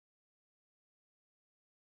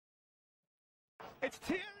It's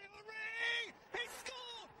Thierry Henry. He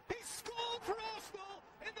scored. He scored for Arsenal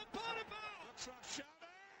in the Bernabeu. That's a shot.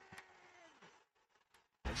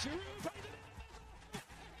 Giroud played it in.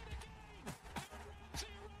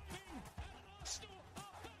 Arsenal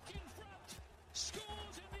are back in front.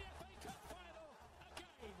 Scores in the FA Cup final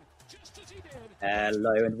again, just as he did.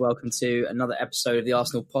 Hello and welcome to another episode of the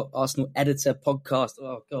Arsenal Editor podcast.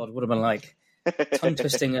 Oh God, what am I like? Tongue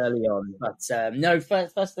twisting early on, but no.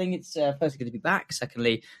 First thing, it's firstly good to be back.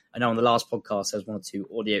 Secondly, I know on the last podcast there was one or two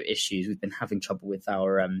audio issues. We've been having trouble with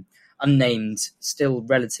our unnamed, still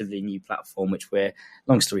relatively new platform, which we're,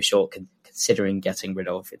 long story short, considering getting rid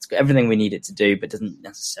of. It's got everything we need it to do, but doesn't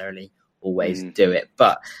necessarily always do it.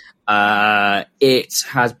 But it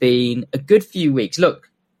has been a good few weeks.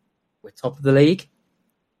 Look, we're top of the league.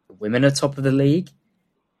 The women are top of the league,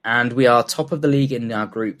 and we are top of the league in our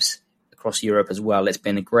groups across Europe as well. It's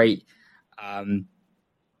been a great,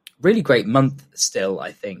 really great month still,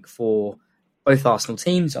 I think, for both Arsenal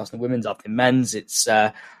teams, Arsenal women's up in men's. It's,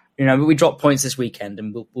 we dropped points this weekend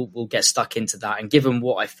and we'll get stuck into that. And given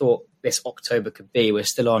what I thought this October could be, we're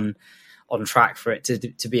still on track for it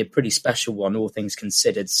to be a pretty special one, all things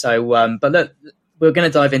considered. So, but look, we're going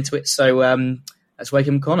to dive into it. So let's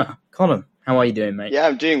welcome Connor. Connor, how are you doing, mate? Yeah,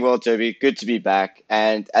 I'm doing well, Toby. Good to be back.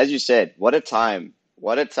 And as you said, what a time.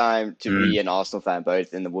 What a time to be an Arsenal fan,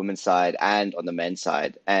 both in the women's side and on the men's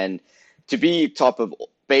side. And to be top of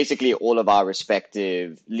basically all of our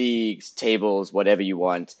respective leagues, tables, whatever you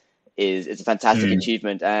want, it's a fantastic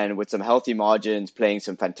achievement. And with some healthy margins, playing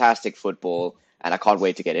some fantastic football, and I can't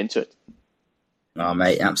wait to get into it. Oh,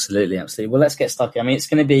 mate, absolutely. Well, let's get stuck. I mean, it's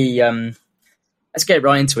going to be, let's get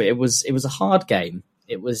right into it. It was a hard game.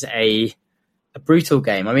 It was a brutal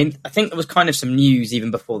game. I mean, I think there was kind of some news even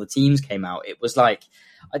before the teams came out. It was like,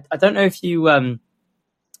 I don't know if you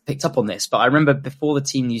picked up on this, but I remember before the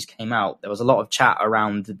team news came out, there was a lot of chat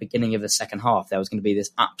around the beginning of the second half. There was going to be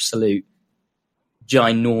this absolute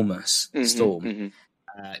ginormous storm going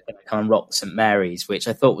to come and rock St Mary's, which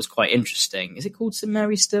I thought was quite interesting. Is it called St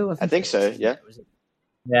Mary's still? I think so, yeah.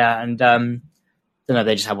 Yeah, and I don't know,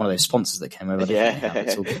 they just had one of those sponsors that came over.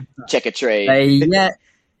 Yeah, check a trade.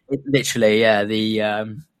 Literally, yeah, the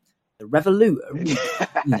Revolut.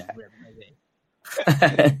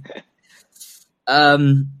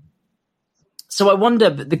 So I wonder,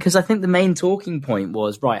 because I think the main talking point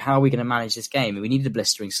was, right, how are we going to manage this game? And we needed a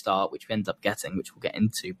blistering start, which we ended up getting, which we'll get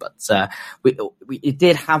into. But it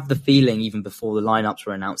did have the feeling, even before the lineups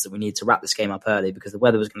were announced, that we needed to wrap this game up early because the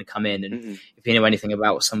weather was going to come in. And if you know anything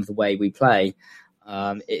about some of the way we play,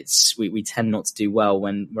 we tend not to do well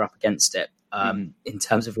when we're up against it. In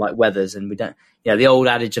terms of like weathers, and we don't, the old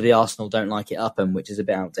adage of the Arsenal don't like it up and which is a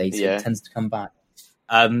bit outdated, tends to come back.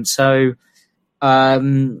 So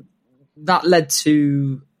that led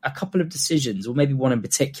to a couple of decisions, or maybe one in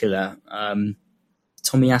particular.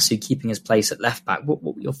 Tomiyasu keeping his place at left back. What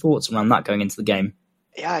were your thoughts around that going into the game?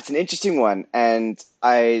 Yeah, it's an interesting one. And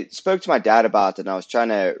I spoke to my dad about it and I was trying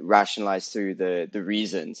to rationalize through the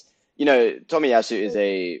reasons. Tomiyasu is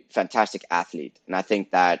a fantastic athlete. And I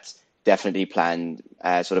think that definitely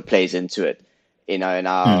sort of plays into it. In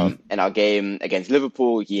our game against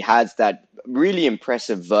Liverpool, he has that really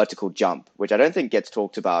impressive vertical jump, which I don't think gets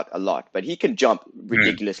talked about a lot, but he can jump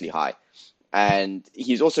ridiculously high. And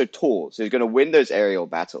he's also tall, so he's going to win those aerial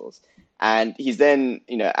battles. And he's then,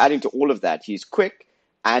 adding to all of that, he's quick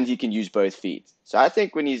and he can use both feet. So I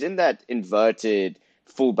think when he's in that inverted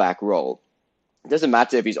fullback role, it doesn't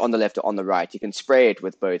matter if he's on the left or on the right, he can spray it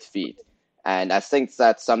with both feet. And I think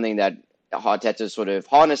that's something that Arteta is sort of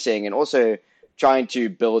harnessing and also trying to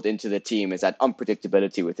build into the team, is that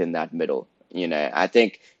unpredictability within that middle. I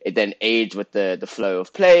think it then aids with the flow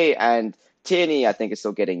of play, and Tierney, I think, is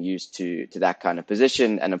still getting used to that kind of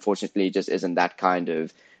position, and unfortunately just isn't that kind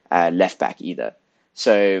of left back either.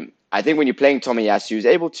 So I think when you're playing Tomiyasu, who's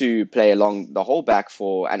able to play along the whole back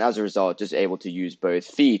four, and as a result, just able to use both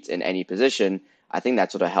feet in any position, I think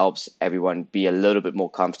that sort of helps everyone be a little bit more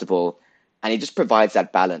comfortable. And he just provides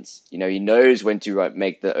that balance. He knows when to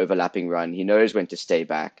make the overlapping run. He knows when to stay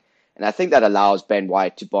back. And I think that allows Ben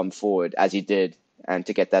White to bomb forward as he did and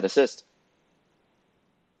to get that assist.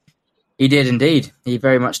 He did indeed. He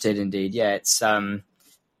very much did indeed. Yeah, it's one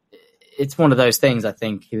of those things, I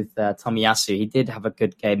think, with Tomiyasu. He did have a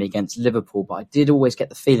good game against Liverpool, but I did always get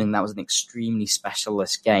the feeling that was an extremely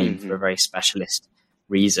specialist game for a very specialist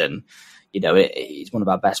reason. He's one of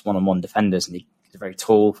our best one-on-one defenders, and he's very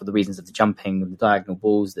tall for the reasons of the jumping and the diagonal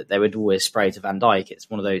balls that they would always spray to Van Dijk. It's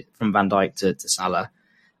one of those from Van Dijk to Salah.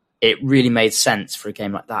 It really made sense for a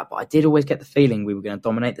game like that, but I did always get the feeling we were going to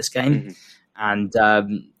dominate this game. And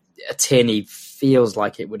Tierney feels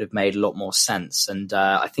like it would have made a lot more sense. And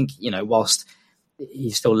I think, whilst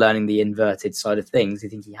he's still learning the inverted side of things, I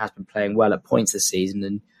think he has been playing well at points this season.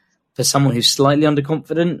 And for someone who's slightly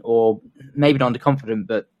underconfident, or maybe not underconfident,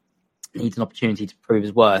 but needs an opportunity to prove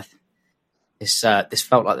his worth, this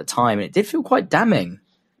felt like the time. And it did feel quite damning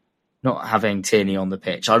not having Tierney on the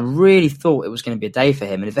pitch. I really thought it was going to be a day for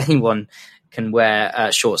him. And if anyone can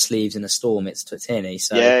wear short sleeves in a storm, it's Tierney.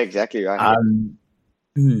 So yeah, exactly right.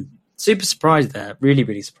 Super surprised there. Really,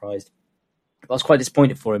 really surprised. I was quite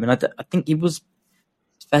disappointed for him. And I think he was,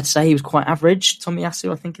 it's fair to say, he was quite average,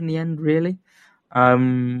 Tomiyasu, I think, in the end, really.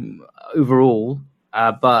 Overall.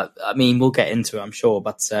 But, I mean, we'll get into it, I'm sure.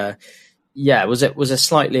 But, it was a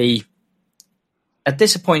slightly... a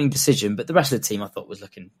disappointing decision, but the rest of the team I thought was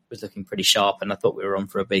looking pretty sharp, and I thought we were on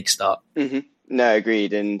for a big start. Mm-hmm. No,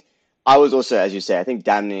 agreed. And I was also, as you say, I think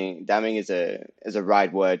damning is a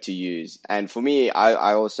right word to use. And for me,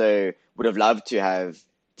 I also would have loved to have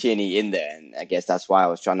Tierney in there, and I guess that's why I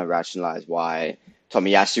was trying to rationalize why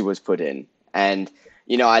Tomiyasu was put in. And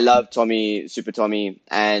I love Super Tommy,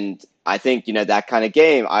 and I think that kind of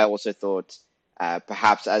game. I also thought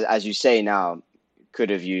perhaps, as you say now, could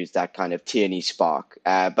have used that kind of Tierney spark.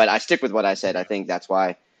 But I stick with what I said. I think that's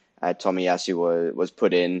why Tomiyasu was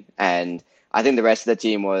put in, and I think the rest of the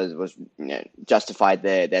team was justified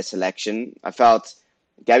their selection. I felt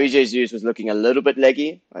Gabby Jesus was looking a little bit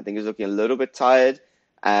leggy. I think he was looking a little bit tired.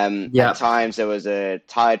 At times there was a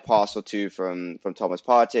tired pass or two from Thomas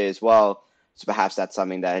Partey as well. So perhaps that's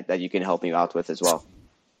something that you can help me out with as well.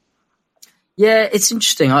 Yeah, it's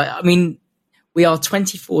interesting. I mean, we are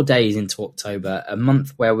 24 days into October, a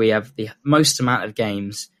month where we have the most amount of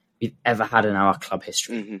games we've ever had in our club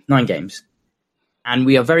history. Mm-hmm. 9 games. And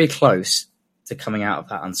we are very close to coming out of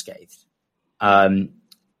that unscathed.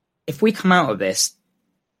 If we come out of this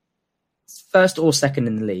first or second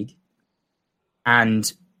in the league,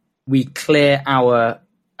 and we clear our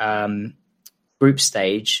group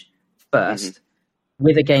stage first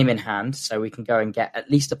with a game in hand, so we can go and get at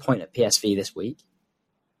least a point at PSV this week,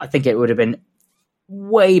 I think it would have been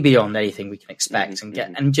way beyond anything we can expect. And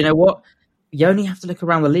do you know what? You only have to look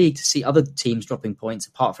around the league to see other teams dropping points,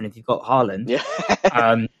 apart from if you've got Haaland. Yeah.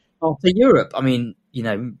 After Europe, I mean,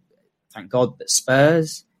 thank God that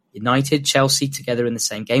Spurs, United, Chelsea together in the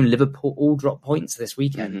same game, Liverpool all dropped points this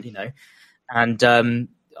weekend, and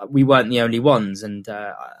we weren't the only ones. And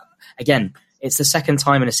again, it's the second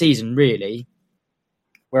time in a season, really,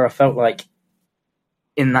 where I felt like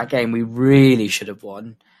in that game we really should have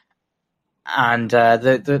won. And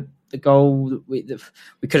the goal, we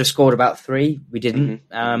could have scored about 3. We didn't.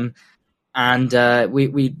 And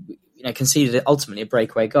we conceded ultimately a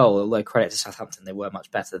breakaway goal, although credit to Southampton, they were much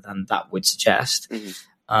better than that would suggest.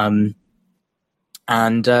 And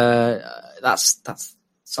that's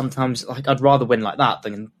sometimes, like, I'd rather win like that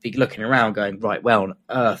than be looking around going, right, where on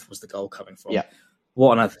earth was the goal coming from? Yeah.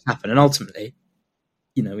 What on earth happened? And ultimately,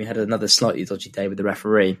 we had another slightly dodgy day with the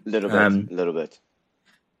referee. A little bit.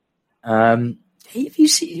 Have you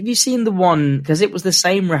seen the one, because it was the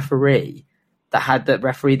same referee that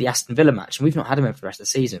referee the Aston Villa match, and we've not had him in for the rest of the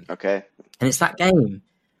season. Okay. And it's that game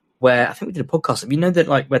where I think we did a podcast of, that,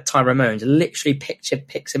 like, where Tyrone Mowns literally picks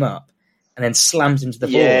him up and then slams him to the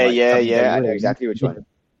floor. Yeah. I know exactly which one.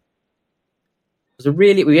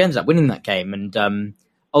 We ended up winning that game, and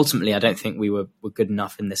ultimately I don't think we were good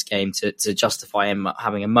enough in this game to justify him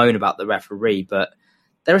having a moan about the referee. But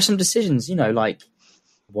there are some decisions, like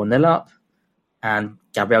 1-0 up, and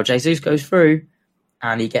Gabriel Jesus goes through,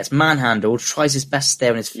 and he gets manhandled, tries his best to stay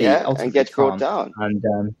on his feet, and gets brought down.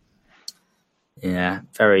 And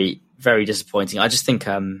very, very disappointing. I just think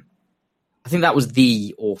I think that was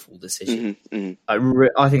the awful decision. I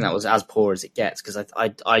think that was as poor as it gets, because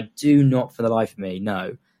I do not for the life of me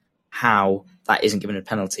know how that isn't given a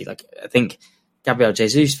penalty. Like, I think Gabriel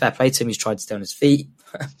Jesus, fair play to him, he's tried to stay on his feet.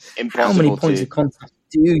 How many points of contact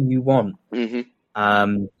do you want?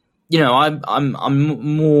 I'm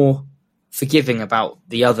more forgiving about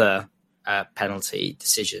the other penalty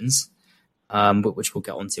decisions, which we'll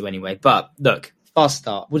get onto anyway. But look, fast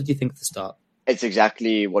start. What did you think of the start? It's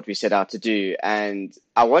exactly what we set out to do. And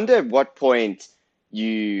I wonder at what point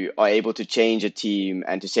you are able to change a team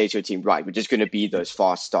and to say to your team, right, we're just going to be those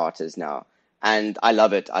fast starters now. And I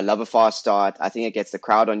love it. I love a fast start. I think it gets the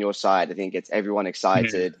crowd on your side. I think it gets everyone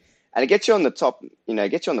excited. And it gets you on the top, it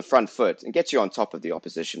gets you on the front foot and gets you on top of the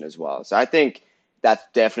opposition as well. So I think that's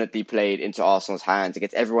definitely played into Arsenal's hands. It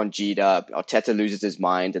gets everyone G'd up. Arteta loses his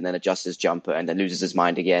mind and then adjusts his jumper and then loses his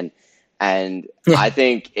mind again. And I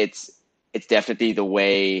think it's definitely the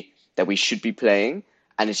way that we should be playing.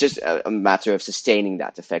 And it's just a matter of sustaining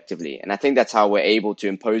that effectively. And I think that's how we're able to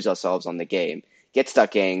impose ourselves on the game, get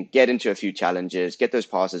stuck in, get into a few challenges, get those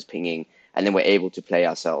passes pinging, and then we're able to play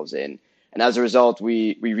ourselves in. And as a result,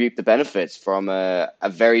 we reap the benefits from a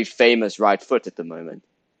very famous right foot at the moment.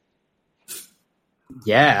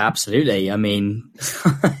 Yeah, absolutely. I mean,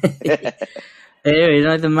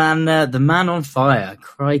 the man on fire,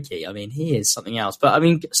 crikey. I mean, he is something else. But I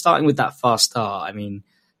mean, starting with that fast start, I mean,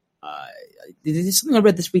 there's something I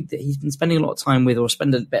read this week that he's been spending a lot of time with, or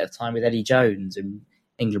spend a bit of time with Eddie Jones, and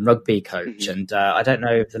England rugby coach. Mm-hmm. And I don't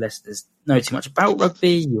know if the listeners know too much about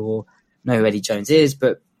rugby or know who Eddie Jones is,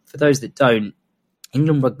 but for those that don't,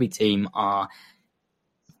 England rugby team are,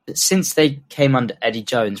 since they came under Eddie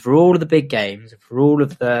Jones, for all of the big games, for all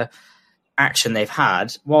of the action they've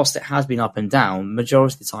had, whilst it has been up and down,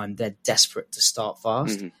 majority of the time they're desperate to start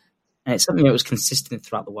fast. Mm-hmm. And it's something that was consistent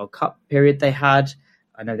throughout the World Cup period they had.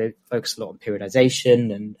 I know they focused a lot on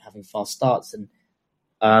periodization and having fast starts,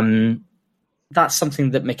 and that's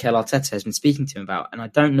something that Mikel Arteta has been speaking to him about. And I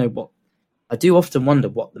do often wonder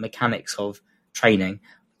what the mechanics of training,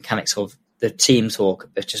 mechanics of the team talk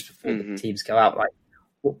just before the teams go out, like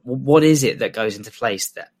what is it that goes into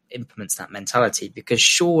place that implements that mentality? Because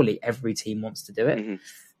surely every team wants to do it.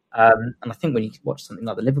 And I think when you watch something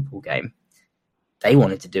like the Liverpool game, they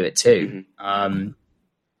wanted to do it too.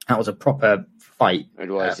 That was a proper fight. It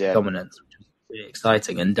was, dominance, which was really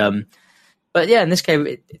exciting. And but yeah, in this game,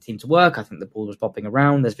 it seemed to work. I think the ball was bopping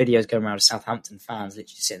around. There's videos going around of Southampton fans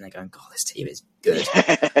literally sitting there going, "God, this team is good."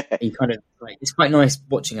 You kind of like, it's quite nice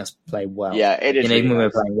watching us play well. Yeah, it is. Even when we're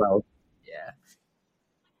playing well. Yeah.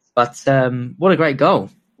 But what a great goal!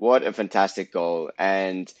 What a fantastic goal!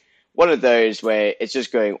 And one of those where it's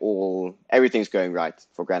just everything's going right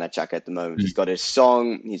for Granit Xhaka at the moment. He's got his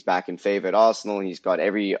song. He's back in favour at Arsenal. He's got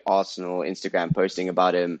every Arsenal Instagram posting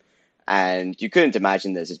about him. And you couldn't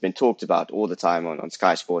imagine this. It's been talked about all the time on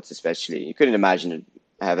Sky Sports, especially. You couldn't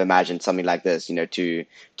have imagined something like this, 2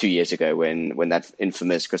 years ago when that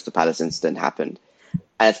infamous Crystal Palace incident happened.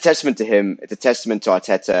 And it's a testament to him. It's a testament to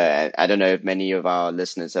Arteta. I don't know if many of our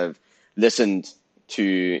listeners have listened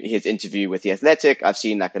to his interview with The Athletic. I've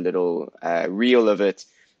seen like a little reel of it.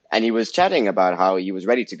 And he was chatting about how he was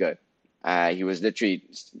ready to go. He was literally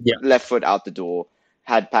left foot out the door,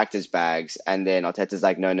 had packed his bags, and then Arteta's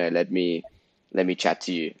like, no, let me chat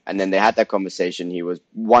to you. And then they had that conversation. He was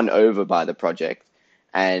won over by the project,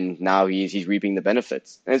 and now he's reaping the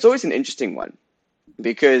benefits. And it's always an interesting one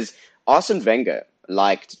because Arsene Wenger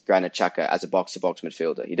liked Granit Xhaka as a box-to-box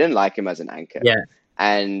midfielder. He didn't like him as an anchor. Yeah.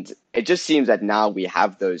 And it just seems that now we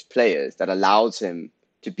have those players that allows him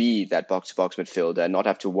to be that box-to-box midfielder and not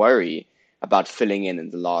have to worry about filling in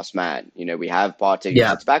the last man. We have Partey who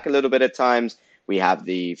sits back a little bit at times. We have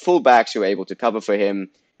the fullbacks who are able to cover for him.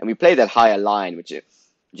 And we play that higher line, which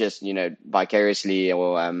just, vicariously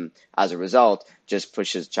or as a result, just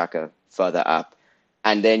pushes Xhaka further up.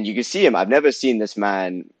 And then you can see him. I've never seen this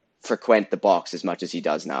man frequent the box as much as he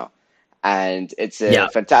does now. And it's a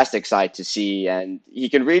fantastic sight to see. And he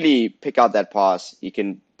can really pick out that pass. He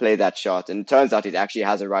can play that shot. And it turns out he actually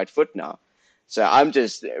has a right foot now. So I'm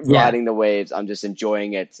just riding the waves. I'm just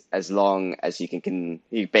enjoying it as long as he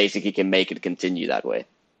basically can make it continue that way.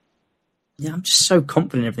 Yeah, I'm just so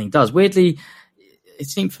confident everything he does. Weirdly, it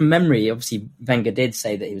seemed from memory, obviously Wenger did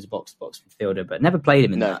say that he was a box-to-box midfielder, but never played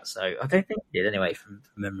him in that. So I don't think he did anyway from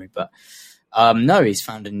memory. But no, he's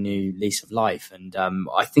found a new lease of life. And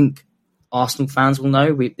I think Arsenal fans will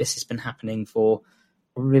know this has been happening for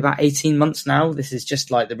probably about 18 months now. This is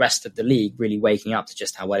just like the rest of the league really waking up to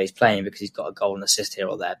just how well he's playing because he's got a goal and assist here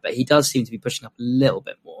or there. But he does seem to be pushing up a little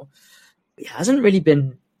bit more. He hasn't really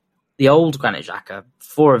been the old Granit Xhaka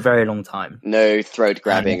for a very long time. No throat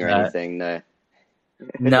grabbing or anything, no.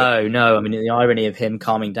 No. I mean, the irony of him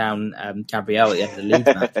calming down Gabriel at the end of the Leeds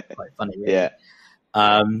match is quite funny, really. Yeah.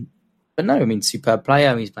 But no, I mean, superb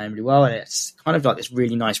player. He's playing really well. And it's kind of like this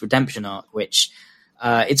really nice redemption arc, which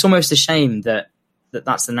it's almost a shame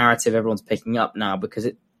that's the narrative everyone's picking up now because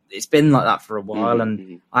it's been like that for a while. Mm-hmm.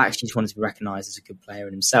 And I actually just wanted to be recognised as a good player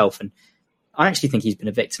in himself. And I actually think he's been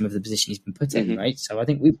a victim of the position he's been put in, right? So I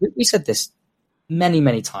think we said this many,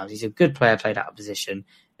 many times. He's a good player played out of position.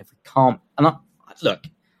 If we can't, and look,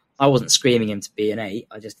 I wasn't screaming him to be an 8.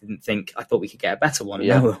 I just didn't think, I thought we could get a better one. And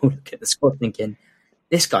now we're all looking at the squad thinking,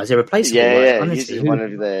 this guy's irreplaceable. Yeah, honestly, he's one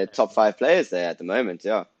of the top 5 players there at the moment,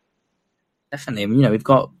 Definitely. I mean, we've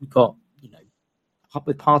got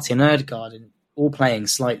with Partey and Ødegaard all playing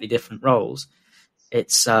slightly different roles.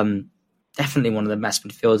 It's definitely one of the best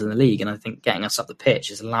midfielders in the league, and I think getting us up the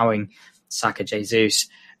pitch is allowing Saka, Jesus,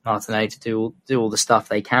 Martinelli to do all the stuff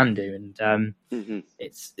they can do, and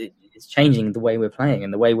it's changing the way we're playing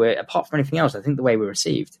and the way we're, apart from anything else, I think the way we're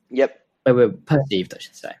received. Yep. Way we're perceived, I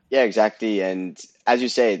should say. Yeah, exactly. And as you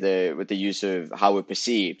say, with the use of how we're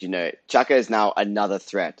perceived, Xhaka is now another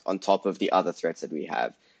threat on top of the other threats that we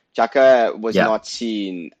have. Xhaka was not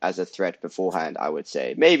seen as a threat beforehand, I would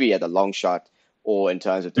say. Maybe at a long shot or in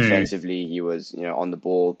terms of defensively, he was, on the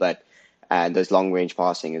ball, and there's long range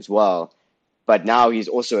passing as well. But now he's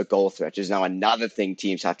also a goal threat, which is now another thing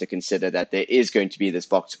teams have to consider, that there is going to be this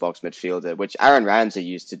box-to-box midfielder, which Aaron Ramsey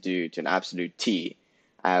used to do to an absolute T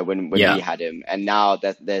when we had him. And now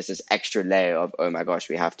that there's this extra layer of, oh my gosh,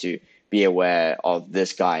 we have to be aware of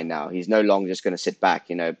this guy now. He's no longer just going to sit back.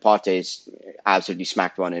 Partey's absolutely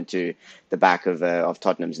smacked one into the back of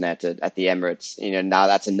Tottenham's net at the Emirates. Now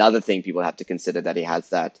that's another thing people have to consider, that he has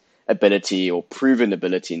that ability or proven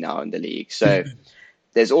ability now in the league. So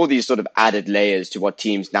there's all these sort of added layers to what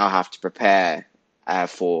teams now have to prepare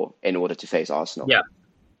for in order to face Arsenal. Yeah,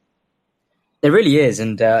 there really is,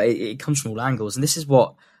 and it comes from all angles. And this is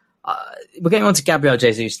what we're getting on to Gabriel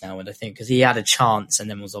Jesus now, and I think because he had a chance and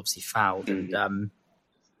then was obviously fouled, and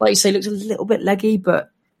like you say, looks a little bit leggy,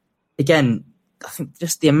 but again, I think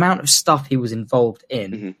just the amount of stuff he was involved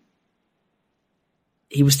in.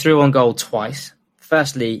 He was through on goal twice.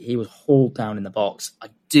 Firstly, he was hauled down in the box. I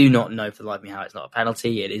do not know for the life of me how it's not a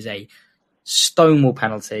penalty. It is a stonewall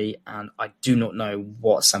penalty, and I do not know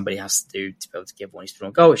what somebody has to do to be able to give one. He's through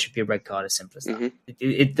on goal. It should be a red card, as simple as that.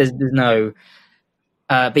 There's no...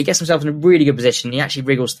 but he gets himself in a really good position. He actually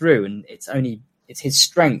wriggles through, and it's his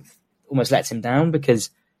strength almost lets him down, because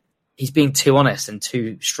he's being too honest and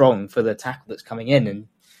too strong for the tackle that's coming in, and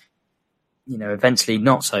eventually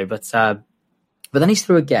not so. But then he's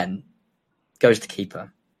through again, goes to the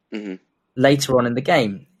keeper. Later on in the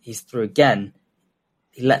game, he's through again.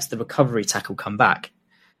 He lets the recovery tackle come back.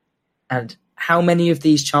 And how many of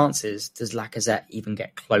these chances does Lacazette even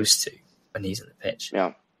get close to when he's in the pitch?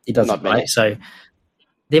 Yeah, he doesn't, right? So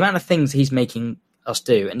the amount of things he's making us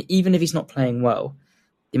do, and even if he's not playing well,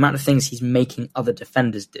 the amount of things he's making other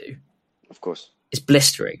defenders do, of course, is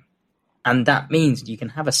blistering. And that means you can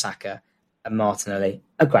have a Saka, a Martinelli,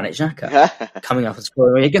 a Granit Xhaka coming up and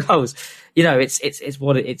scoring goals. It's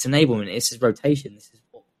what it's enablement. It's his rotation. This is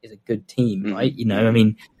what is a good team, right? I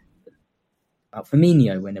mean, about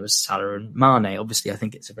Firmino when it was Salah and Mane, obviously I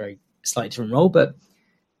think it's a very slightly different role, but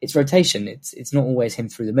it's rotation. It's not always him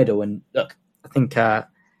through the middle. And look, I think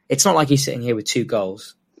it's not like he's sitting here with 2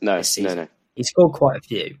 goals this season. No. He scored quite a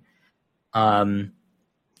few. And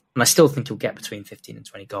I still think he'll get between 15 and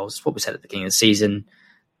 20 goals. That's what we said at the beginning of the season.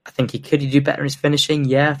 I think he could do better in his finishing.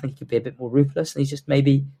 Yeah, I think he could be a bit more ruthless. And he's just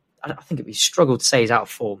maybe, I think it'd be struggled to say he's out of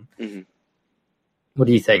form. What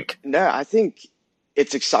do you think? No, I think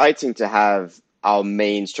it's exciting to have our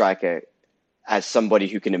main striker as somebody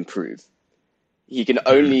who can improve. He can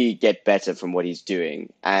only get better from what he's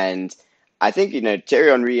doing. And I think, Thierry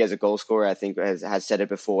Henry as a goal scorer, I think has said it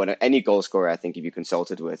before. And any goal scorer, I think if you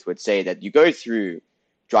consulted with, would say that you go through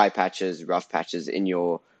dry patches, rough patches in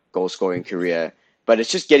your goal scoring career. But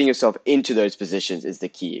it's just getting yourself into those positions is the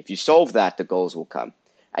key. If you solve that, the goals will come.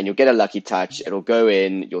 And you'll get a lucky touch. It'll go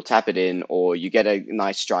in, you'll tap it in, or you get a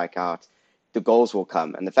nice strike out. The goals will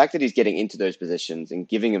come. And the fact that he's getting into those positions and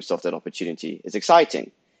giving himself that opportunity is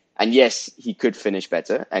exciting. And yes, he could finish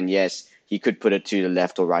better. And yes, he could put it to the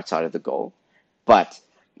left or right side of the goal. But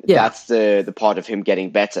that's the part of him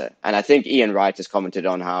getting better. And I think Ian Wright has commented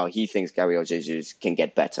on how he thinks Gabriel Jesus can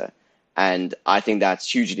get better. And I think that's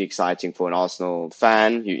hugely exciting for an Arsenal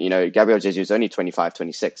fan. Gabriel Jesus is only 25,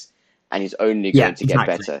 26, and he's only going to get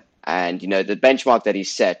better. And, the benchmark that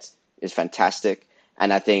he's set is fantastic.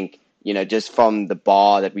 And I think, just from the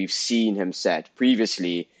bar that we've seen him set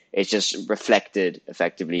previously, it's just reflected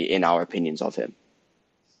effectively in our opinions of him.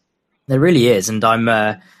 There really is. And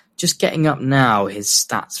I'm just getting up now his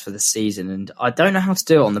stats for the season. And I don't know how to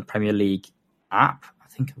do it on the Premier League app. I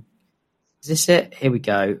think... Is this it? Here we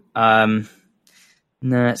go. No,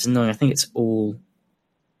 it's annoying. I think it's all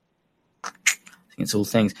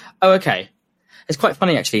things. Oh, okay. It's quite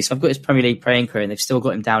funny, actually. So I've got his Premier League playing career, and they've still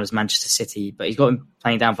got him down as Manchester City, but he's got him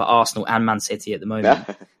playing down for Arsenal and Man City at the moment.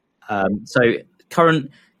 So current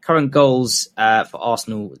goals for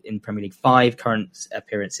Arsenal in Premier League 5, current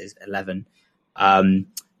appearances 11, and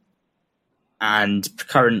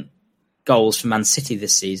current goals for Man City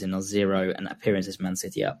this season are 0, and appearances for Man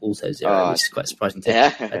City are also 0, which is quite surprising to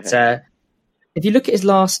hear. But if you look at his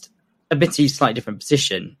last, admittedly slightly different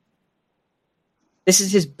position, this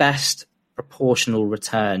is his best proportional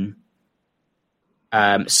return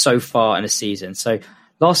so far in a season. So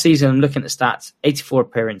last season, I'm looking at the stats, 84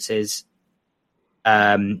 appearances,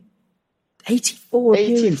 Um, 84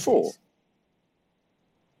 appearances. 84.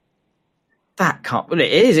 That can't. Well,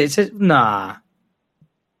 it is. It's nah.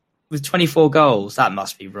 With 24 goals, that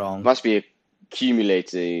must be wrong. Must be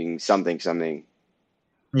accumulating something.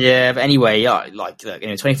 Yeah, but anyway, look,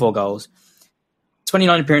 24 goals,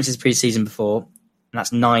 29 appearances pre-season before, and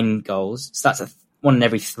that's 9 goals. So that's one in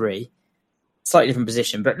every 3. Slightly different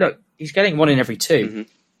position, but look, he's getting one in every 2,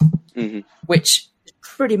 which is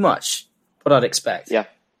pretty much what I'd expect. Yeah.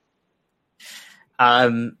 I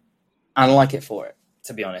like it for it,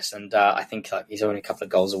 to be honest, and I think he's only a couple of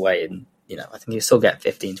goals away, and I think he'll still get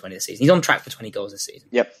 15, 20 this season. He's on track for 20 goals this season.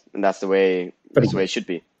 Yep, and that's the way it should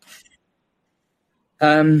be.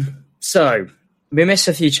 So we missed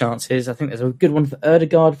a few chances. I think there's a good one for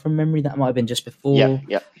Ødegaard from memory. That might have been just before.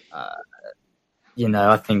 Yeah.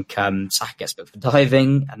 I think Saka gets booked for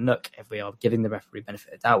diving. And look, if we are giving the referee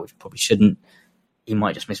benefit of the doubt, which we probably shouldn't, he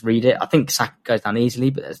might just misread it. I think Saka goes down easily,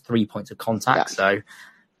 but there's 3 points of contact. Yeah. So,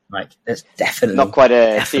 there's definitely not quite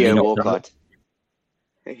a Theo Walcott.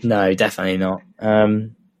 No, definitely not.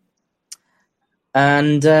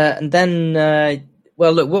 And then,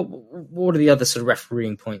 look, what are the other sort of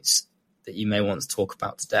refereeing points that you may want to talk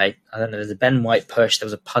about today? I don't know. There's a Ben White push. There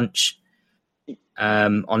was a punch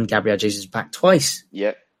on Gabriel Jesus' back twice.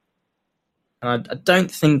 Yeah. And I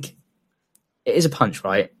don't think it is a punch,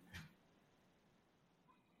 right?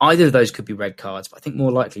 Either of those could be red cards, but I think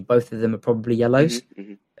more likely both of them are probably yellows.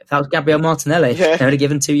 If that was Gabriel Martinelli, they would have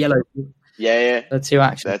given 2 yellows. Yeah. The 2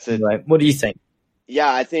 actions. That's it. Anyway, what do you think?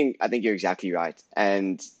 Yeah, I think you're exactly right.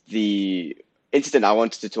 And the incident I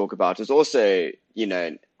wanted to talk about was also,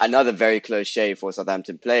 another very close shave for a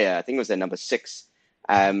Southampton player. I think it was their number 6,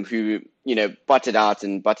 who, butted out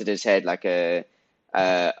and butted his head like a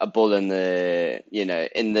bull in the,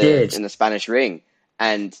 in the Spanish ring.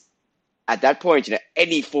 And at that point,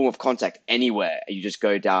 any form of contact anywhere, you just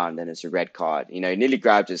go down, then it's a red card. He nearly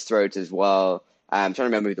grabbed his throat as well. I'm trying to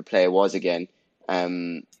remember who the player was again.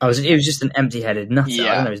 It was just an empty-headed nutter.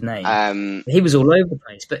 Yeah. I don't know his name. He was all over the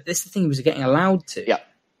place, but this is the thing he was getting allowed to. Yeah.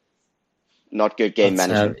 Not good game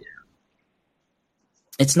management.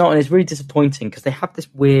 It's not, and it's really disappointing because they have this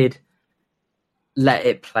weird let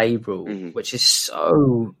it play rule, which is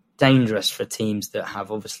so dangerous for teams that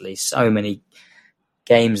have obviously so many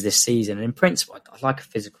games this season. And in principle, I like a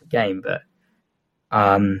physical game, but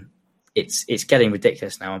it's getting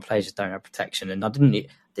ridiculous now, and players just don't have protection. And I didn't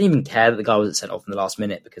even care that the guy wasn't sent off in the last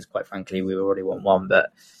minute because, quite frankly, we were already 1-1.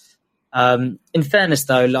 But in fairness,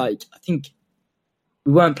 though, I think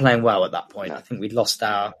we weren't playing well at that point. No. I think we'd lost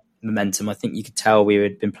our momentum. I think you could tell we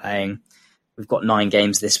had been playing. We've got 9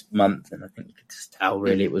 games this month, and I think you could just tell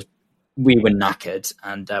really we were knackered,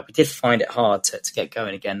 and we did find it hard to get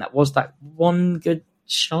going again. That was that one good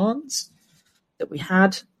chance that we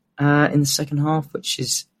had in the second half, which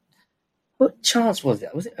is, what chance was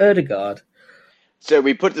it? Was it Ødegaard? So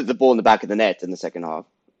we put the ball in the back of the net in the second half.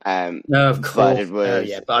 No, of course.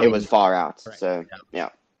 But it was far out. Correct. So yeah.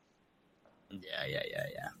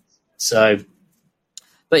 So,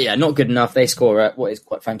 but yeah, not good enough. They score what is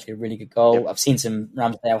quite frankly a really good goal. Yep. I've seen some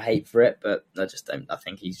Ramsdale hate for it, but I just don't. I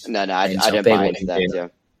think he's I don't buy into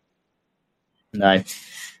that. Yeah.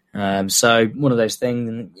 No. So one of those things,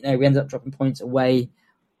 and we ended up dropping points away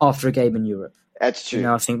after a game in Europe. That's true.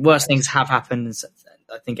 I think worse things have happened, and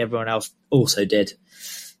I think everyone else also did.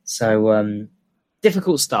 So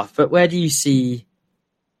difficult stuff. But where do you see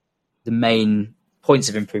the main points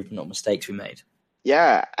of improvement or mistakes we made?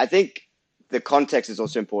 Yeah, I think the context is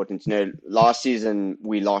also important. Last season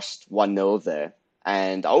we lost 1-0 there,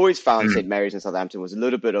 and I always found St. Mary's and Southampton was a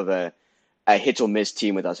little bit of a hit or miss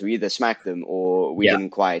team with us. We either smacked them or we didn't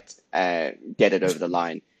quite get it over the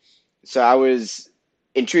line. So I was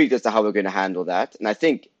intrigued as to how we're going to handle that. And I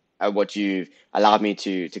think what you've allowed me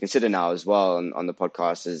to consider now as well on the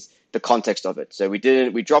podcast is the context of it. So we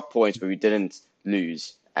dropped points, but we didn't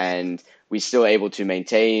lose. And we're still able to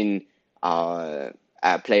maintain our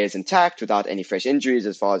players intact without any fresh injuries,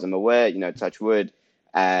 as far as I'm aware, touch wood,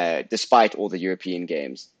 despite all the European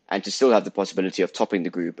games. And to still have the possibility of topping the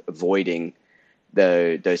group, avoiding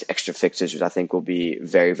those extra fixtures, which I think will be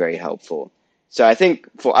very, very helpful. So I think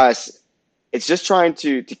for us, it's just trying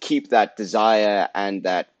to keep that desire and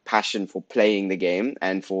that passion for playing the game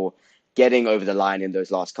and for getting over the line in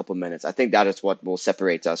those last couple of minutes. I think that is what will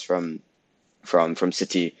separate us from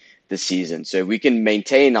City this season. So we can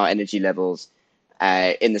maintain our energy levels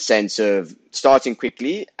in the sense of starting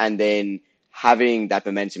quickly and then having that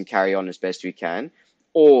momentum carry on as best we can,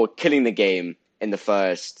 or killing the game in the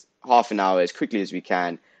first half an hour as quickly as we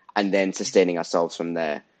can and then sustaining ourselves from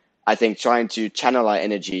there. I think trying to channel our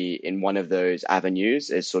energy in one of those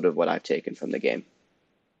avenues is sort of what I've taken from the game.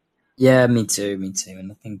 Yeah, me too.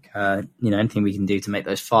 And I think anything we can do to make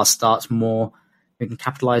those fast starts more, we can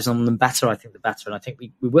capitalize on them better. I think the better, and I think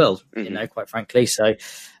we will. Quite frankly. So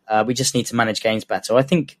we just need to manage games better. I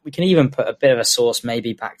think we can even put a bit of a source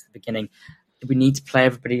maybe back to the beginning. Did we need to play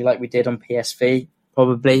everybody like we did on PSV?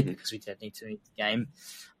 Probably, because we did need to meet the game.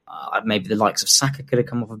 Maybe the likes of Saka could have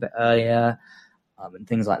come off a bit earlier. And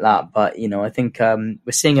things like that. But, I think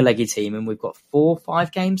we're seeing a leggy team, and we've got 4 or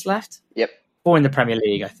 5 games left. Yep. 4 in the Premier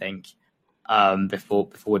League, I think, before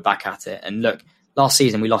we're back at it. And look, last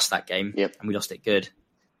season we lost that game, and we lost it good.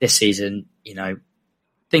 This season,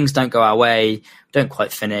 things don't go our way, don't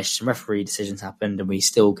quite finish, some referee decisions happened, and we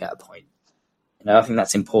still get a point. I think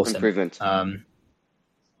that's important. Improvement.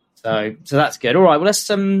 So that's good. All right, well, that's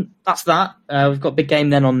that. We've got a big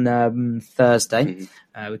game then on Thursday.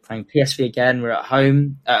 We're playing PSV again. We're at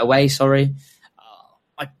home, away. Sorry.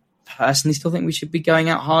 I personally still think we should be going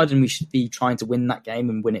out hard, and we should be trying to win that game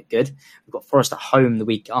and win it good. We've got Forest at home the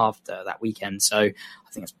week after that weekend, so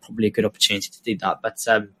I think it's probably a good opportunity to do that. But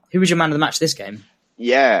who was your man of the match this game?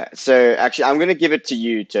 Yeah, so actually, I'm going to give it to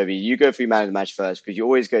you, Toby. You go for your man of the match first, because you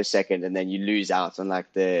always go second, and then you lose out on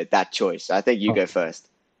that choice. So I think you go first.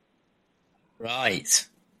 Right.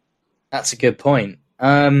 That's a good point.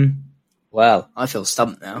 Well, I feel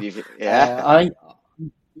stumped now. Yeah. I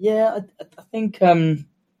think I'm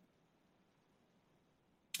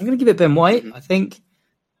going to give it Ben White. I think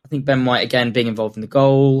Ben White, again, being involved in the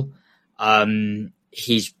goal.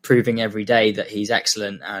 He's proving every day that he's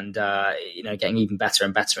excellent, and getting even better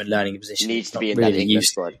and better and learning the position. He needs to be in that England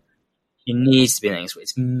squad. He needs to be in the England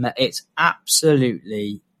squad. It's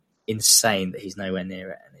absolutely insane that he's nowhere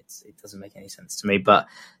near it, and it doesn't make any sense to me. But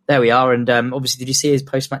there we are. And obviously, did you see his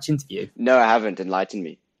post-match interview? No, I haven't. Enlighten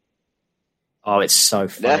me. Oh, it's so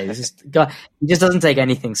funny. This guy, he just doesn't take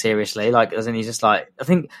anything seriously. He's just like, I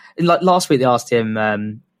think, last week they asked him,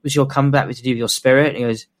 "Was your comeback to do with your spirit?" And he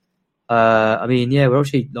goes, we're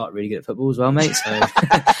actually really good at football as well, mate. So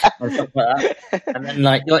and stuff like that. And then he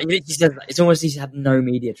literally says, it's almost he's had no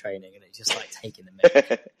media training, and it's just taking the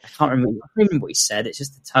mic. I can't remember what he said. It's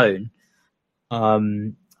just the tone. I'll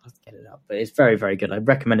have to get it up, but it's very, very good. I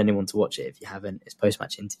recommend anyone to watch it if you haven't. His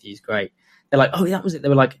post-match interview is great. They're like, "Oh, that was it." They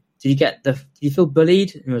were like, "Did you feel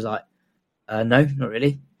bullied?" And he was like, "No, not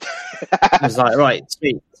really." I was like, "Right,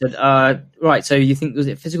 sweet." He said, "Right, so you think was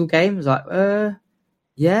it a physical game?" I was like,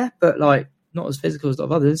 "Yeah, but not as physical as a lot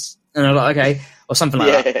of others." And I was like, "Okay," or something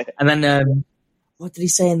like that. And then what did he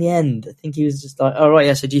say in the end? I think he was just like, "Oh, right,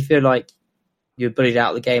 yeah. So do you feel like you were bullied out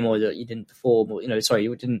of the game, or that you didn't perform, or you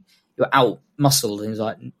were out muscled?" And he was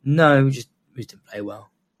like, "No, we just didn't play well."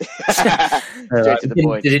 Straight to the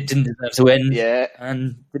point. Didn't deserve to win,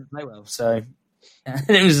 and didn't play well. So and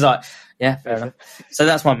it was like, yeah, fair enough. So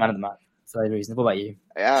that's my man of the match. So the reason. What about you?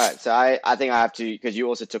 Yeah, so I think I have to, because you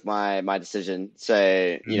also took my decision. So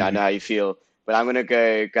I know how you feel, but I'm gonna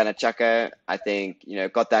go Granit Xhaka. I think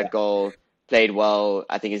got that goal, played well.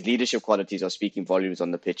 I think his leadership qualities are speaking volumes on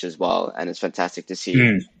the pitch as well, and it's fantastic to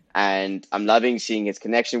see. And I'm loving seeing his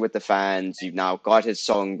connection with the fans. You've now got his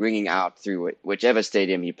song ringing out through whichever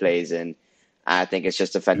stadium he plays in. I think it's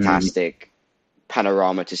just a fantastic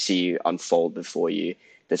panorama to see unfold before you.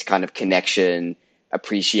 This kind of connection,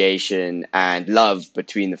 appreciation, and love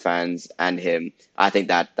between the fans and him. I think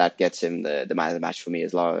that gets him the man of the match for me,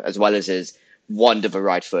 as well as his wand of a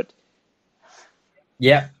right foot.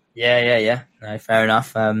 Yeah. No, fair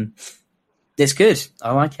enough. It's good.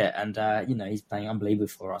 I like it. And, he's playing unbelievably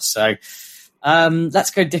for us. So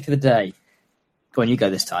let's go Dick of the Day. Go on, you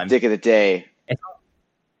go this time. Dick of the Day. I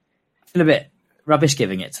feel a bit rubbish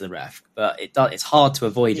giving it to the ref, but it's hard to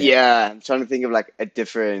avoid it. Yeah, I'm trying to think of a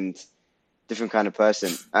different kind of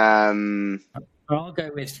person. I'll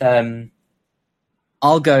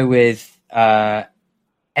go with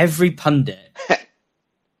every pundit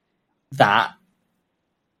that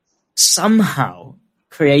somehow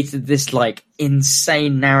created this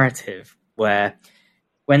insane narrative where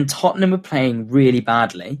when Tottenham were playing really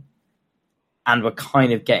badly and were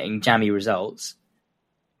kind of getting jammy results,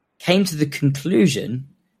 came to the conclusion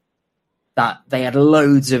that they had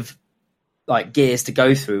loads of gears to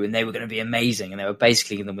go through and they were going to be amazing and they were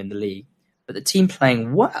basically going to win the league. But the team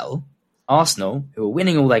playing well, Arsenal, who were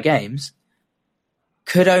winning all their games,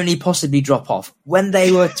 could only possibly drop off when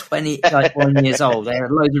they were 21 years old. They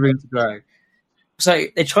had loads of room to grow. So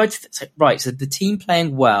they tried to say, right, so the team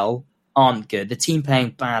playing well aren't good. The team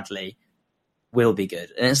playing badly will be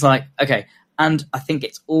good. And it's like, okay. And I think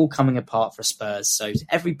it's all coming apart for Spurs. So to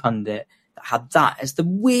every pundit that had that as the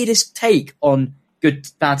weirdest take on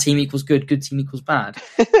bad team equals good team equals bad,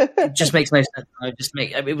 it just makes no sense.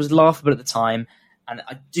 It was laughable at the time. And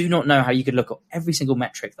I do not know how you could look at every single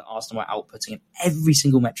metric that Arsenal were outputting and every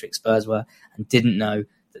single metric Spurs were, and didn't know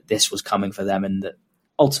that this was coming for them, and that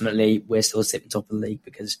ultimately we're still sitting top of the league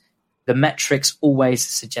because the metrics always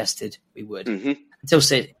suggested we would until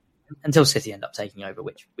City end up taking over,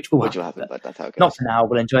 which will happen. But that's how it goes. Not for now.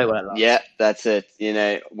 We'll enjoy it while it lasts. Yeah, that's it. You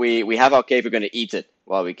know, we have our cake. We're going to eat it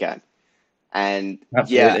while we can. And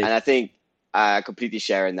Absolutely. and I think I completely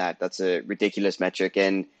share in that. That's a ridiculous metric,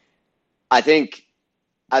 and I think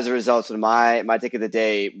as a result of my take of the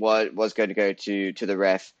day was going to go to the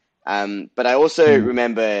ref. But I also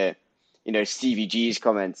remember, you know, Stevie G's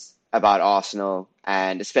comments about Arsenal,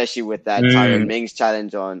 and especially with that Tyrone Mings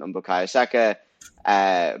challenge on Bukayo Saka.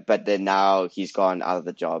 But then now he's gone out of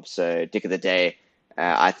the job. So dick of the day,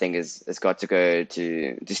 I think has got to go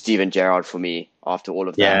to Steven Gerrard for me after all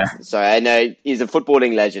of that. Yeah. So I know he's a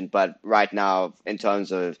footballing legend, but right now, in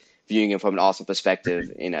terms of viewing him from an Arsenal perspective,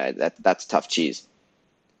 you know, that's tough cheese.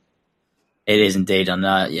 It is indeed, and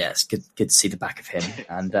it's good to see the back of him.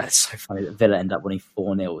 And it's so funny that Villa end up winning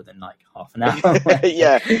 4-0 within like half an hour.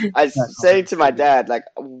 Yeah, I was saying to my dad, like,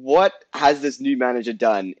 what has this new manager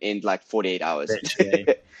done in like 48 hours?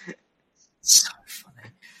 Literally. So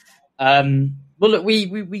funny. Well, look, we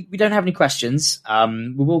don't have any questions.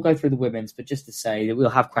 We will go through the women's, but just to say that we'll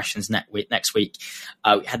have questions next week.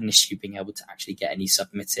 We had an issue being able to actually get any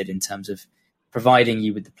submitted in terms of providing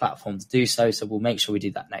you with the platform to do so. So we'll make sure we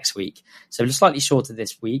do that next week. So we're slightly shorter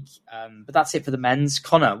this week, but that's it for the men's.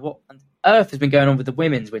 Connor, what on earth has been going on with the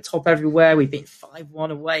women's? We're top everywhere. We've been 5-1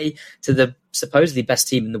 away to the supposedly best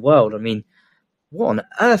team in the world. I mean, what on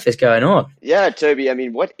earth is going on? Yeah, Toby, I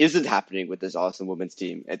mean, what isn't happening with this Arsenal women's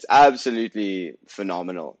team? It's absolutely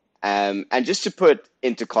phenomenal. And just to put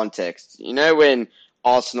into context, you know, when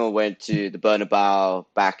Arsenal went to the Bernabeu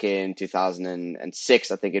back in 2006,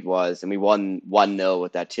 I think it was, and we won 1-0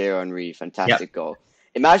 with that Thierry Henry fantastic goal.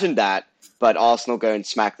 Imagine that, but Arsenal go and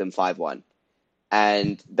smack them 5-1.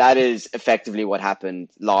 And that is effectively what happened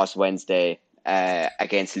last Wednesday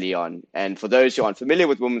against Lyon. And for those who aren't familiar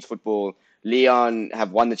with women's football, Lyon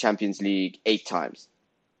have won the Champions League 8 times.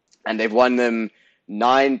 And they've won them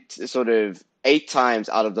 8 times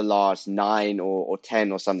out of the last 9 or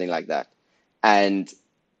 10 or something like that. And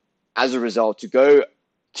as a result, to go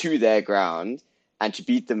to their ground and to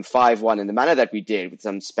beat them 5-1 in the manner that we did with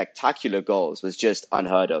some spectacular goals was just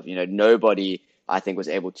unheard of. You know, nobody, I think, was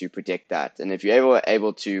able to predict that. And if you're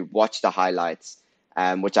able to watch the highlights,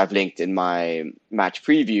 which I've linked in my match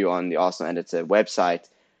preview on the Arsenal Editor website,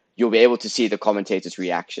 you'll be able to see the commentators'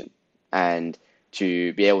 reaction and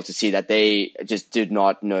to be able to see that they just did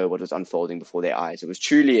not know what was unfolding before their eyes. It was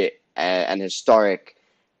truly an historic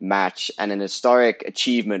match and an historic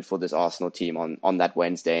achievement for this Arsenal team on that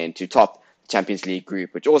Wednesday, and to top the Champions League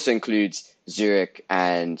group, which also includes Zurich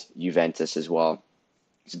and Juventus as well.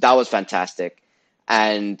 So that was fantastic.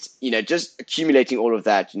 And, you know, just accumulating all of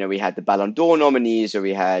that, you know, we had the Ballon d'Or nominees, or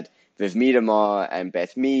we had Viv Miedema and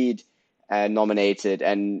Beth Mead nominated,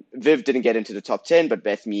 and Viv didn't get into the top 10, but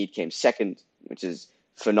Beth Mead came second, which is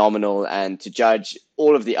phenomenal. And to judge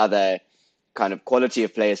all of the other kind of quality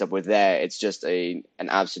of players that were there, it's just an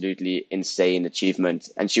absolutely insane achievement.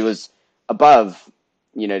 And she was above,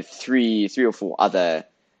 you know, three or four other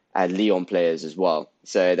Lyon players as well.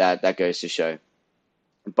 So that goes to show.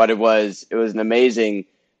 But it was an amazing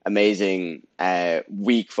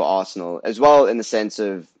week for Arsenal as well, in the sense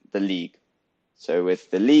of the league. So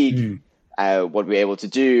with the league, what we're able to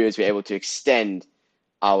do is we're able to extend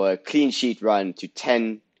our clean sheet run to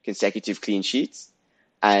 10 consecutive clean sheets.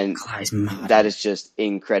 And that is just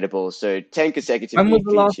incredible. So 10 consecutive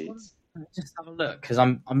clean sheets. Just have a look, because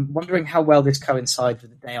I'm wondering how well this coincides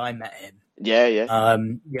with the day I met him. Yeah.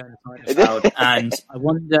 And I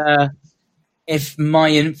wonder if my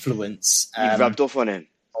influence you rubbed off on him.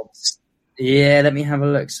 Yeah, let me have a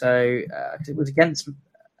look. So it was against. So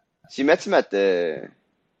you met him at the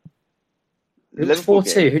Liverpool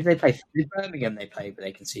 4-2. Who did they play? Did Birmingham they played, but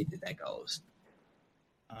they conceded their goals.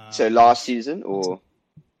 So last season, or?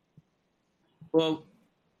 Well,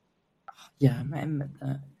 yeah, I met him at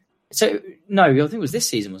that. So, no, I think it was this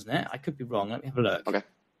season, wasn't it? I could be wrong. Let me have a look. Okay.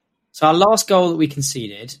 So our last goal that we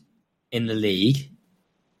conceded in the league,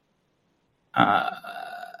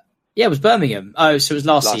 it was Birmingham. Oh, so it was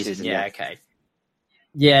last season. Yeah, okay.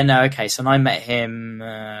 Yeah, no, okay. So I met him,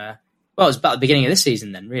 well, it was about the beginning of this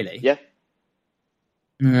season then, really. Yeah.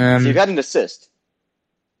 So you've had an assist.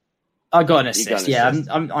 I got an assist. Yeah,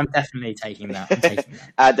 I'm definitely taking that.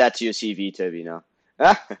 Add that to your CV, Toby. Now.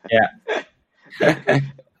 Yeah.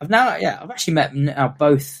 I've actually met now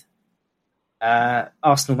both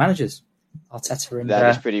Arsenal managers, Arteta and.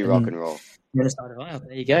 That is pretty rock and roll. Jonas Alderweireld,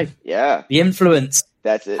 there you go. Yeah, The influence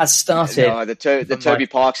that's it. has started. No, the Toby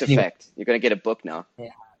Parks effect. You're going to get a book now. Yeah,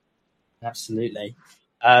 absolutely.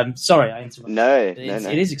 Sorry, I interrupted. No.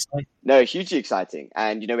 It is exciting. No, hugely exciting.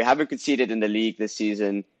 And, we haven't conceded in the league this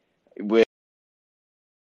season. We're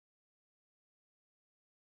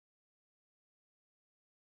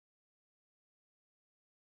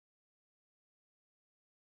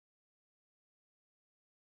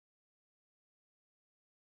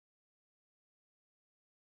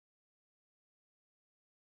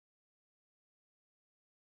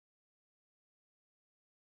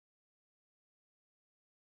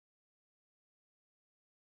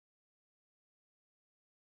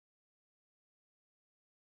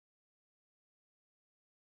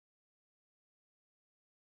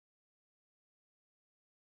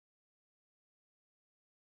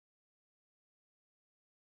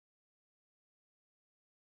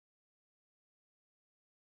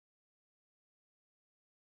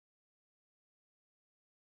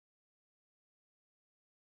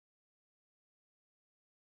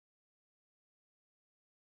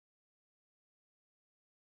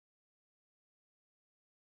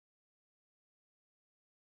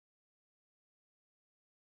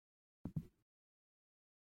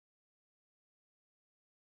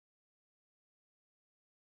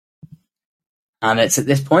And it's at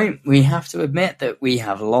this point we have to admit that we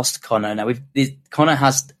have lost Connor. Now Connor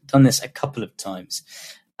has done this a couple of times,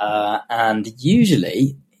 and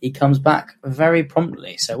usually he comes back very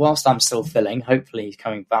promptly. So whilst I'm still filling, hopefully he's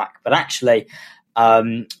coming back. But actually,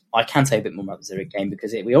 I can say a bit more about the Zurich game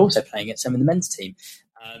because we're also playing against some of the men's team.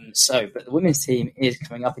 But the women's team is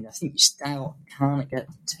coming up, and I think you still can't get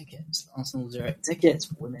tickets. Arsenal Zurich tickets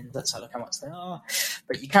for women. Let's have a look how much they are.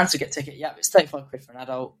 But you can still get ticket. Yeah, it's £35 for an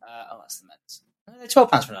adult. That's the men's.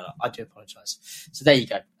 £12 for an adult. I do apologise. So there you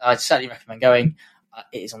go. I certainly recommend going.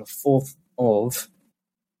 It is on the 4th of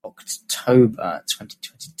October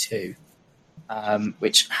 2022,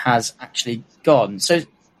 which has actually gone. So,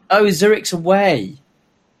 Zurich's away.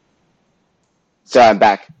 So I'm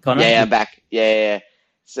back. Connor? Yeah, I'm back. Yeah.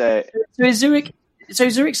 So is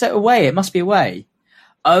Zurich's away. It must be away.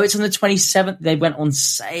 Oh, it's on the 27th. They went on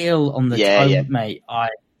sale on the time, mate.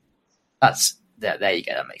 There you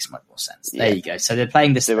go. That makes much more sense. There you go. So they're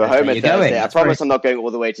playing this. So we're home at Thursday. I promise I'm not going all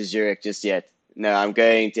the way to Zurich just yet. No, I'm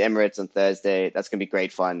going to Emirates on Thursday. That's going to be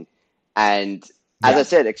great fun. And as I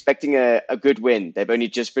said, expecting a good win. They've only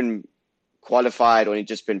just been qualified, or only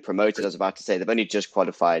just been promoted. I was about to say they've only just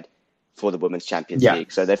qualified for the Women's Champions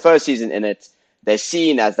League. So their first season in it, they're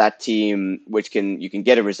seen as that team which you can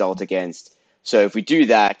get a result against. So if we do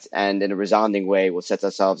that, and in a resounding way, we'll set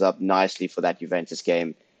ourselves up nicely for that Juventus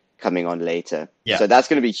game coming on later. So that's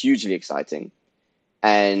going to be hugely exciting.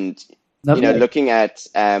 And looking at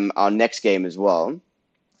our next game as well,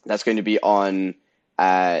 that's going to be on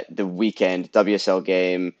the weekend, WSL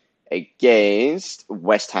game against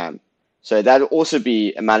West Ham. So that'll also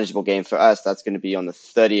be a manageable game for us. That's going to be on the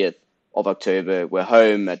 30th of October. We're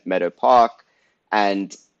home at Meadow Park.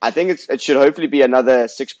 And I think it should hopefully be another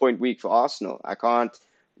 6-point week for Arsenal. I can't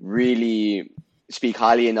really speak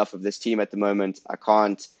highly enough of this team at the moment. I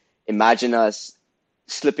can't imagine us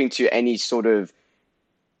slipping to any sort of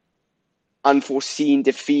unforeseen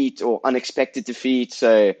defeat or unexpected defeat.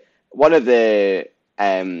 So one of the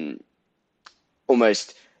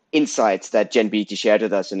almost insights that Jen Beattie shared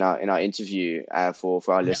with us in our interview for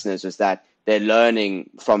our listeners was that they're learning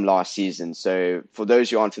from last season. So for those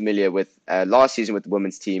who aren't familiar with last season with the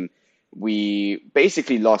women's team, we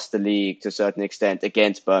basically lost the league to a certain extent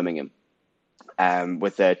against Birmingham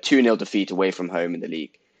with a 2-0 defeat away from home in the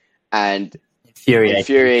league. And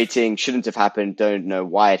infuriating, shouldn't have happened, don't know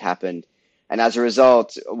why it happened. And as a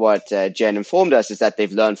result, what Jen informed us is that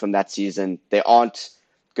they've learned from that season. They aren't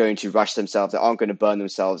going to rush themselves. They aren't going to burn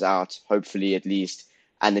themselves out, hopefully at least.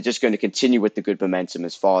 And they're just going to continue with the good momentum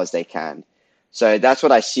as far as they can. So that's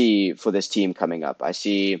what I see for this team coming up. I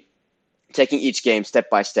see taking each game step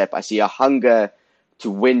by step. I see a hunger to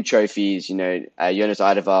win trophies. Jonas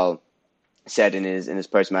Alderweireld said in his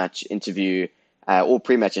post-match interview or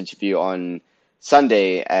pre-match interview on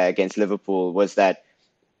Sunday against Liverpool was that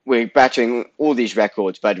we're battering all these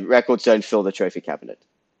records, but records don't fill the trophy cabinet.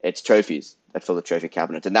 It's trophies that fill the trophy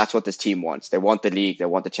cabinet. And that's what this team wants. They want the league. They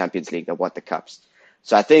want the Champions League. They want the cups.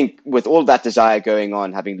 So I think with all that desire going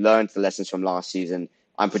on, having learned the lessons from last season,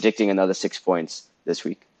 I'm predicting another 6 points this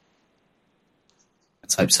week.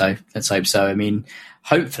 Let's hope so. I mean,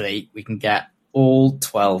 hopefully we can get all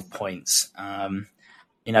 12 points.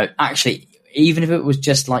 Actually, even if it was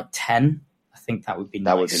just like 10, I think that would be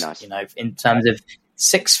nice. That would be nice. In terms of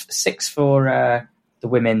six for the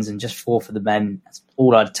women's and just 4 for the men. That's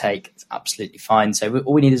all I'd take. It's absolutely fine. So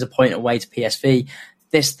all we need is a point away to PSV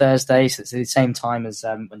this Thursday. So it's at the same time as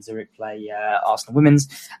when Zurich play Arsenal women's.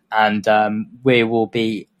 And we will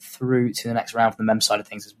be through to the next round from the men's side of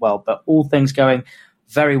things as well. But all things going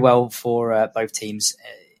very well for both teams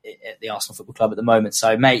at the Arsenal Football Club at the moment.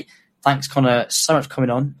 So, mate, thanks, Connor, so much for coming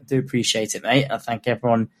on. I do appreciate it, mate. I thank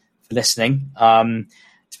everyone for listening.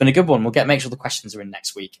 It's been a good one. We'll make sure the questions are in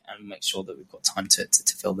next week and make sure that we've got time to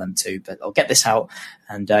fill them too. But I'll get this out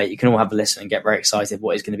and you can all have a listen and get very excited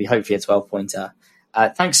what is going to be hopefully a 12-pointer.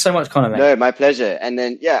 Thanks so much, Connor, mate. No, my pleasure. And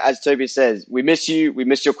then, as Toby says, we miss you. We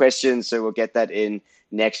missed your questions, so we'll get that in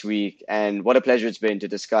next week. And what a pleasure it's been to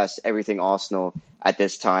discuss everything Arsenal at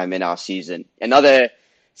this time in our season. Another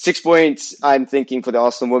 6 points, I'm thinking, for the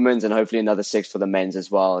Arsenal women's and hopefully another 6 for the men's as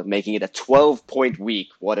well, making it a 12-point week.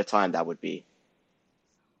 What a time that would be.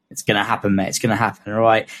 It's going to happen, mate. It's going to happen. All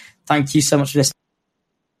right. Thank you so much for listening.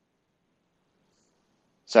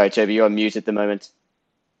 Sorry, Toby, you're on mute at the moment.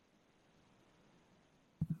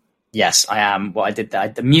 Yes, I am. Well, I did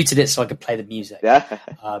that. I muted it so I could play the music. Yeah.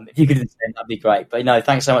 If you could do the same, that'd be great. But no,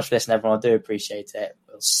 thanks so much for listening, everyone. I do appreciate it.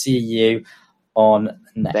 We'll see you on the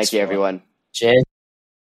next Thank you, everyone. Cheers.